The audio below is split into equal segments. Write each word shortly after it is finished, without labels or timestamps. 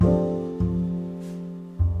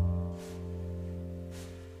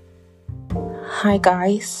Hi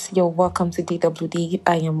guys, you're welcome to DWD.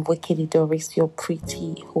 I am Wickedy Doris, your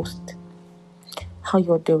pretty host. How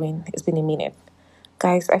you're doing? It's been a minute.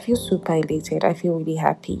 Guys, I feel super elated. I feel really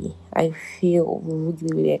happy. I feel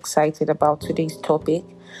really excited about today's topic.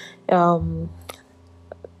 Um,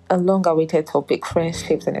 a long awaited topic,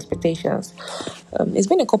 friendships and expectations. It's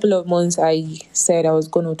been a couple of months I said I was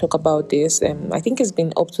going to talk about this. I think it's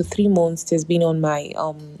been up to 3 months. It's been on my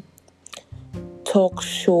talk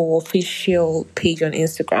show official page on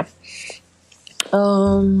Instagram.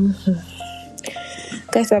 Um,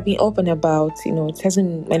 Guys, I've been up and about. It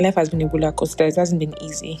hasn't. My life has been a roller coaster. It hasn't been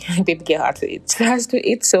easy. Baby girl had to eat. Has to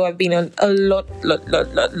eat. So I've been on a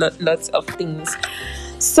lots of things.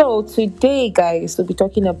 So today, guys, we'll be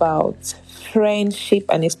talking about friendship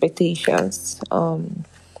and expectations.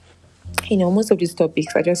 Most of these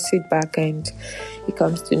topics, I just sit back and it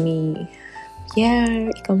comes to me. Yeah,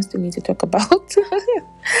 it comes to me to talk about.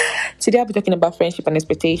 Today I'll be talking about friendship and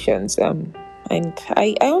expectations. And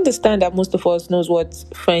I understand that most of us knows what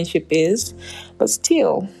friendship is, but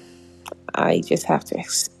still, I just have to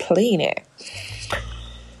explain it.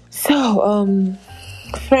 So,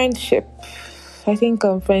 friendship. I think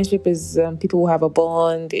friendship is people who have a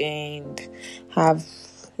bond and have,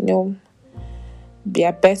 you know,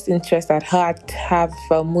 their best interest at heart, have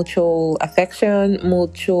mutual affection,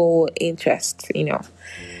 mutual interest.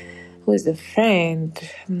 Who is a friend?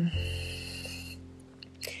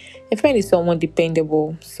 A friend is someone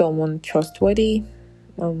dependable, someone trustworthy.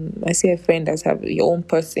 I see a friend as have your own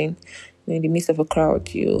person. In the midst of a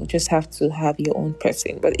crowd, you just have to have your own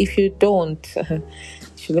person. But if you don't, you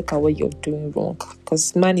should look at what you're doing wrong.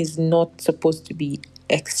 Because man is not supposed to be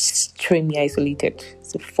extremely isolated.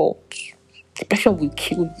 It's a fault. Depression will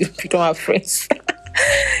kill you if you don't have friends.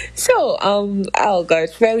 So, oh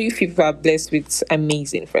gosh, very few people are blessed with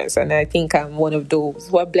amazing friends, and I think I'm one of those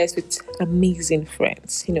who are blessed with amazing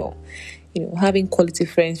friends. Having quality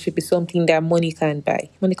friendship is something that money can't buy.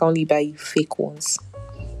 Money can only buy you fake ones.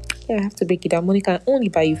 Yeah, I have to break it down. Money can only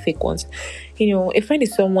buy you fake ones. A friend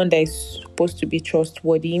is someone that is supposed to be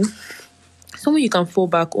trustworthy, someone you can fall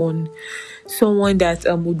back on, someone that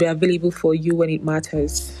will be available for you when it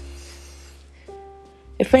matters.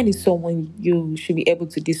 A friend is someone you should be able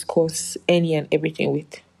to discuss any and everything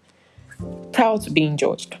with without being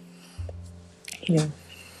judged. You know,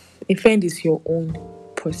 a friend is your own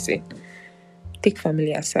person. Take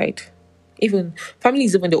family aside. Even family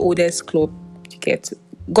is even the oldest club you get.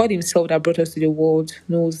 God Himself that brought us to the world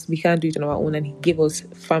knows we can't do it on our own, and He gave us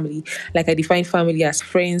family. Like I define family as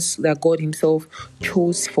friends that God Himself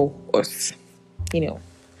chose for us. You know.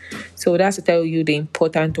 So that's to tell you the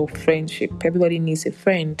importance of friendship. Everybody needs a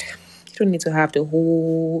friend. You don't need to have the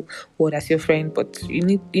whole world as your friend, but you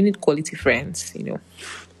need quality friends. You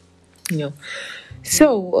know.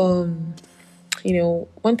 So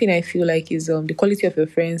one thing I feel like is the quality of your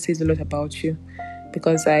friends says a lot about you,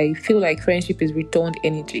 because I feel like friendship is returned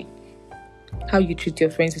energy. How you treat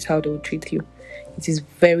your friends is how they will treat you. It is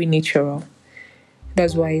very natural.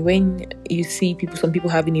 That's why when you see some people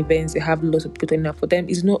having events, they have lots of people turning up for them.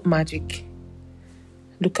 It's not magic.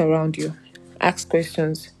 Look around you. Ask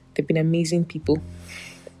questions. They've been amazing people.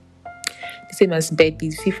 The same as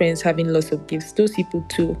birthdays. See friends having lots of gifts. Those people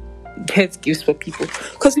too get gifts for people.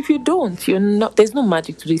 Because if you don't, there's no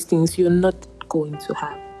magic to these things. You're not going to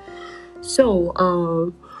have.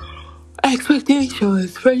 So,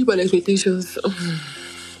 expectations. Very bad expectations.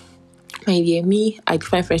 My dear, I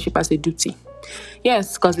define friendship as a duty.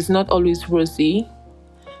 Yes, because it's not always rosy.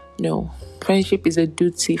 No, friendship is a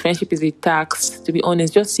duty. Friendship is a tax. To be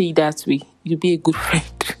honest, just see it that way. You'll be a good friend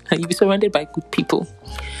and you'll be surrounded by good people.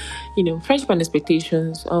 Friendship and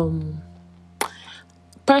expectations.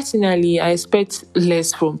 Personally, I expect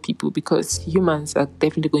less from people because humans are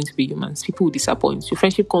definitely going to be humans. People will disappoint you.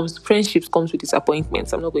 Friendships comes with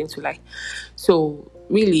disappointments. I'm not going to lie. So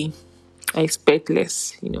really, I expect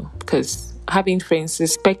less. Because having friends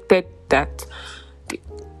expected that.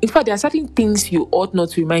 In fact, there are certain things you ought not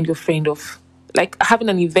to remind your friend of. Like having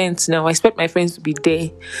an event now, I expect my friends to be there.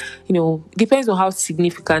 It depends on how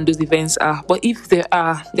significant those events are. But if there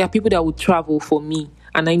are people that would travel for me.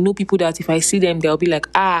 And I know people that if I see them, they'll be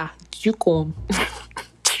like, did you come?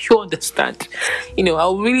 Do you understand?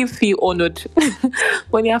 I'll really feel honored.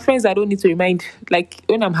 When there are friends I don't need to remind, like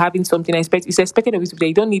when I'm having something, it's expected of you to be there.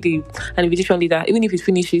 You don't need an invitation later. Even if it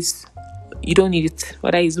finishes, you don't need it.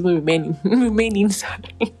 But that is remaining.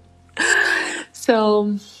 Sorry.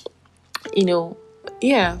 So,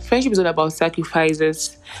 friendship is all about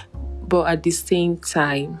sacrifices, but at the same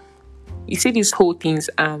time, you see these whole things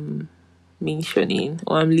I'm mentioning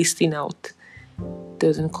or I'm listing out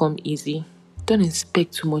doesn't come easy. Don't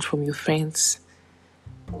expect too much from your friends.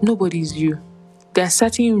 Nobody's you. There are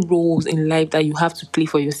certain roles in life that you have to play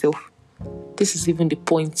for yourself. This is even the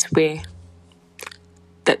point where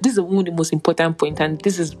that this is one of the most important point, and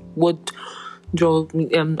this is what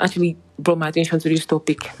actually brought my attention to this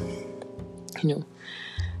topic. You know,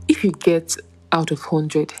 if you get out of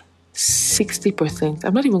 100, 60%,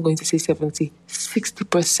 I'm not even going to say 70,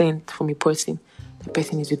 60% from a person, the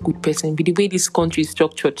person is a good person. But the way this country is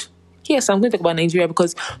structured, yes, I'm going to talk about Nigeria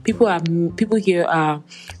because people here are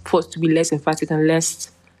forced to be less emphatic and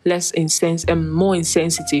less more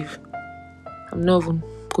insensitive. I'm not even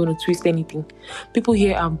going to twist anything. People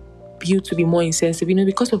here are built to be more insensitive,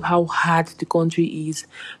 because of how hard the country is.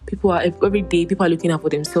 People are every day, people are looking out for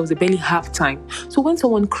themselves. They barely have time. So when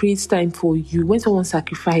someone creates time for you, when someone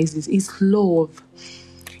sacrifices, it's love.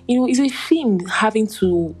 It's a shame having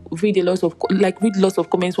to read lots of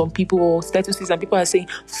comments from people or statuses, and people are saying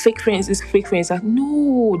fake friends is fake friends. Like,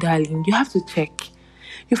 no, darling, you have to check.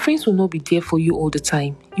 Your friends will not be there for you all the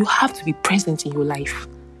time. You have to be present in your life.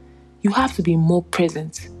 You have to be more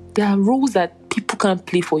present. There are roles that people can't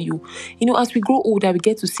play for you. As we grow older, we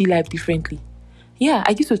get to see life differently. Yeah,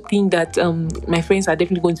 I used to think that my friends are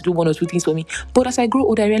definitely going to do one or two things for me. But as I grow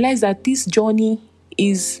older, I realize that this journey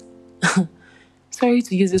is, sorry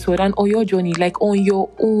to use this word, and on your journey, like on your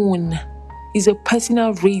own, is a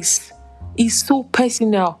personal race. It's so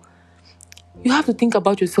personal. You have to think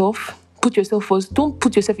about yourself. Put yourself first. Don't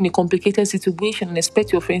put yourself in a complicated situation and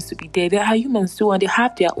expect your friends to be there. They are humans too, and they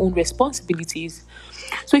have their own responsibilities.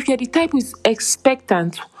 So if you're the type who is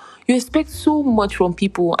expectant, you expect so much from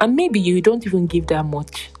people, and maybe you don't even give that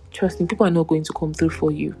much. Trust me, people are not going to come through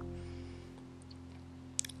for you.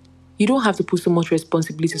 You don't have to put so much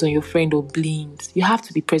responsibilities on your friend or blames. You have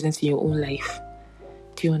to be present in your own life.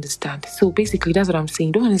 Do you understand? So basically, that's what I'm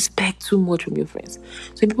saying. Don't expect too much from your friends.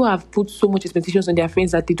 So people have put so much expectations on their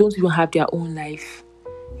friends that they don't even have their own life.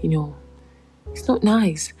 It's not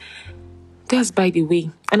nice. That's by the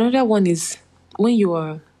way. Another one is when you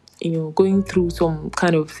are, going through some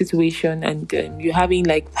kind of situation and you're having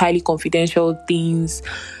like highly confidential things.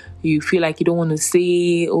 You feel like you don't want to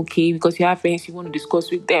say, okay, because you have friends you want to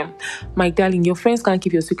discuss with them. My darling, your friends can't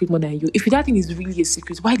keep your secret more than you. If that thing is really a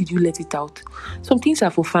secret, why did you let it out? Some things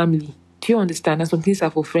are for family. Do you understand? And some things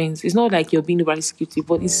are for friends. It's not like you're being overly secretive,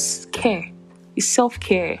 but it's care. It's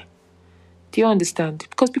self-care. Do you understand?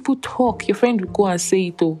 Because people talk. Your friend will go and say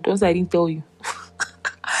it, though. Don't say I didn't tell you.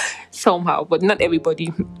 Somehow, but not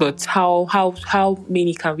everybody. But how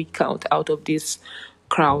many can we count out of this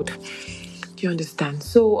crowd? Do you understand?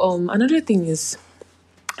 So another thing is,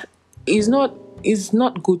 it's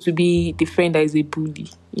not good to be the friend that is a bully.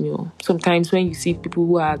 Sometimes when you see people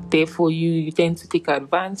who are there for you, you tend to take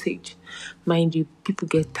advantage. Mind you, people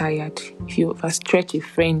get tired. If you overstretch a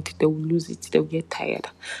friend, they will lose it. They will get tired.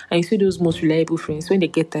 And you see those most reliable friends, when they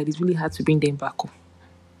get tired, it's really hard to bring them back home.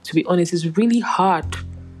 To be honest, it's really hard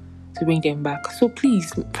to bring them back. So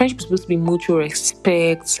please, friendship is supposed to be mutual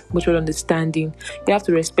respect, mutual understanding. You have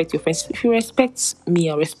to respect your friends. If you respect me,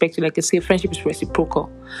 I respect you. Like I say, friendship is reciprocal.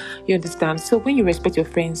 You understand? So when you respect your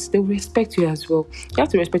friends, they will respect you as well. You have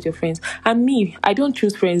to respect your friends. And me, I don't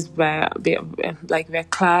choose friends by their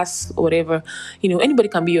class or whatever. Anybody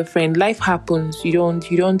can be your friend. Life happens. You are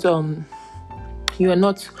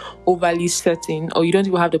not overly certain, or you don't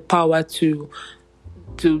even have the power to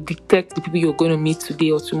detect the people you're going to meet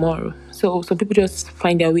today or tomorrow. So some people just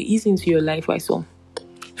find their way easy into your life. Why so?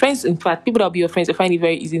 Friends, in fact, people that will be your friends, they find it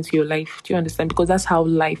very easy into your life. Do you understand? Because that's how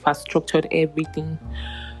life has structured everything.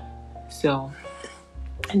 So,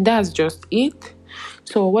 and that's just it.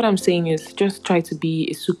 So what I'm saying is just try to be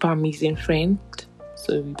a super amazing friend.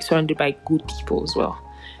 So be surrounded by good people as well.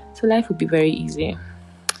 So life will be very easy.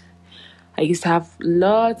 I used to have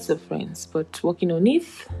lots of friends, but working on it,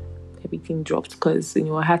 everything dropped because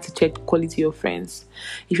I had to check the quality of friends.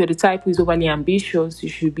 If you're the type who is overly ambitious, you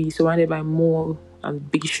should be surrounded by more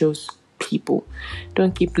ambitious people.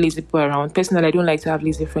 Don't keep lazy people around. Personally, I don't like to have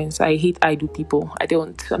lazy friends. I hate idle people.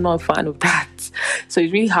 I'm not a fan of that. So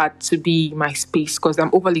it's really hard to be my space because I'm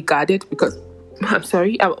overly guarded because I'm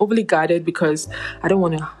overly guarded because I don't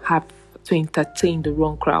want to have to entertain the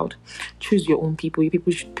wrong crowd. Choose your own people. Your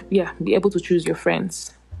people should be able to choose your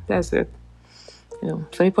friends. That's it. Some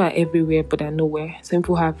people are everywhere, but they're nowhere. Some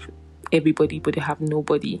people have everybody, but they have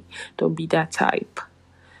nobody. Don't be that type.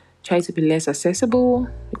 Try to be less accessible.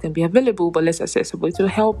 You can be available, but less accessible. It will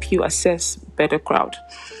help you assess better crowd.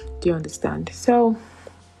 Do you understand? So,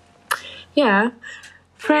 yeah. A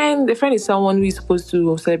friend is someone who is supposed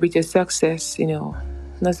to celebrate your success,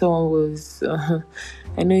 Not someone who's...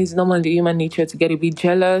 I know it's normal in the human nature to get a bit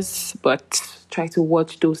jealous, but try to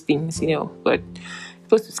watch those things, But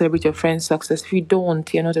supposed to celebrate your friend's success. If you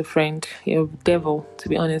don't, you're not a friend. You're a devil, to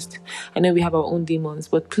be honest. I know we have our own demons,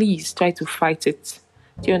 but please try to fight it.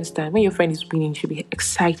 Do you understand? When your friend is winning, you should be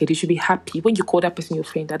excited. You should be happy. When you call that person your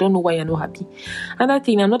friend, I don't know why you're not happy. Another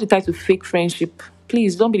thing, I'm not the type to fake friendship.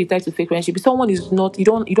 Please don't be the type to fake friendship. If someone is not, you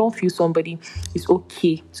don't feel somebody, it's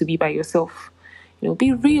okay to be by yourself.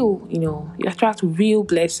 Be real. You attract real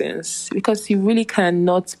blessings because you really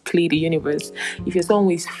cannot play the universe. If you're someone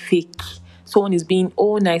who is fake, someone is being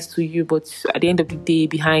all nice to you, but at the end of the day,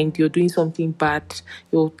 behind you're doing something bad,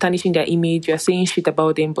 you're tarnishing their image, you're saying shit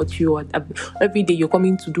about them, but you are every day you're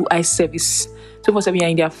coming to do eye service. So for some, you're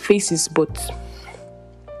in their faces, but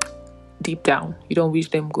deep down, you don't wish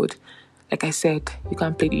them good. Like I said, you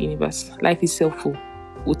can't play the universe. Life itself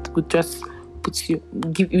would just puts you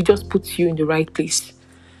in the right place.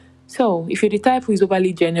 So, if you're the type who is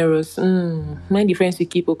overly generous, mind the friends you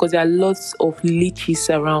keep because there are lots of leeches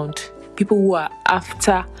around. People who are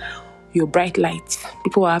after your bright light.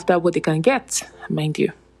 People who are after what they can get, mind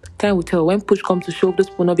you. Time will tell. When push comes to shove, those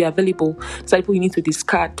people will not be available. So, people you need to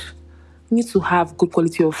discard. You need to have good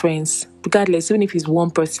quality of friends, regardless, even if it's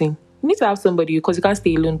one person. You need to have somebody because you can't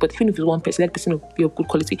stay alone, but even if it's one person, that person will be of good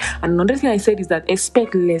quality. And another thing I said is that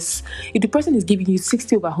expect less. If the person is giving you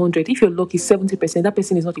 60 over 100, if your luck is 70%, that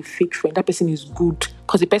person is not a fake friend. That person is good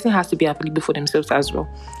because the person has to be available for themselves as well.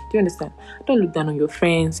 Do you understand? Don't look down on your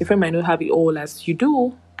friends. Your friend might not have it all as you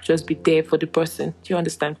do. Just be there for the person. Do you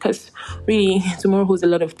understand? Because really, tomorrow holds a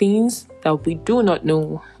lot of things that we do not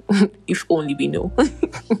know. If only we know.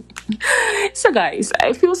 So guys,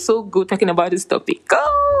 I feel so good talking about this topic.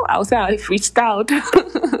 Oh, I'll say I reached out.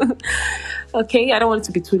 Okay, I don't want it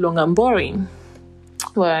to be too long and boring.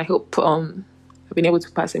 Well, I hope I've been able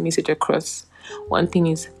to pass a message across. One thing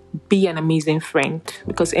is be an amazing friend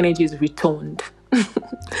because energy is returned.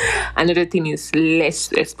 Another thing is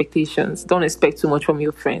less expectations. Don't expect too much from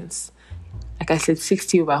your friends. Like I said,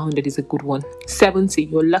 60 over 100 is a good one. 70,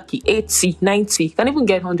 you're lucky. 80, 90, you can even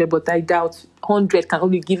get 100, but I doubt 100 can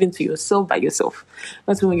only be given to yourself by yourself.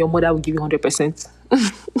 Not even your mother will give you 100%.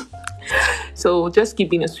 So just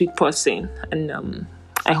keep being a sweet person. And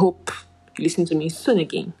I hope you listen to me soon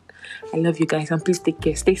again. I love you guys and please take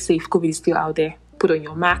care. Stay safe. COVID is still out there. Put on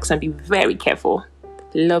your masks and be very careful.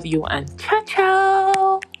 Love you and ciao,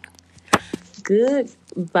 ciao.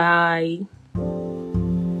 Goodbye.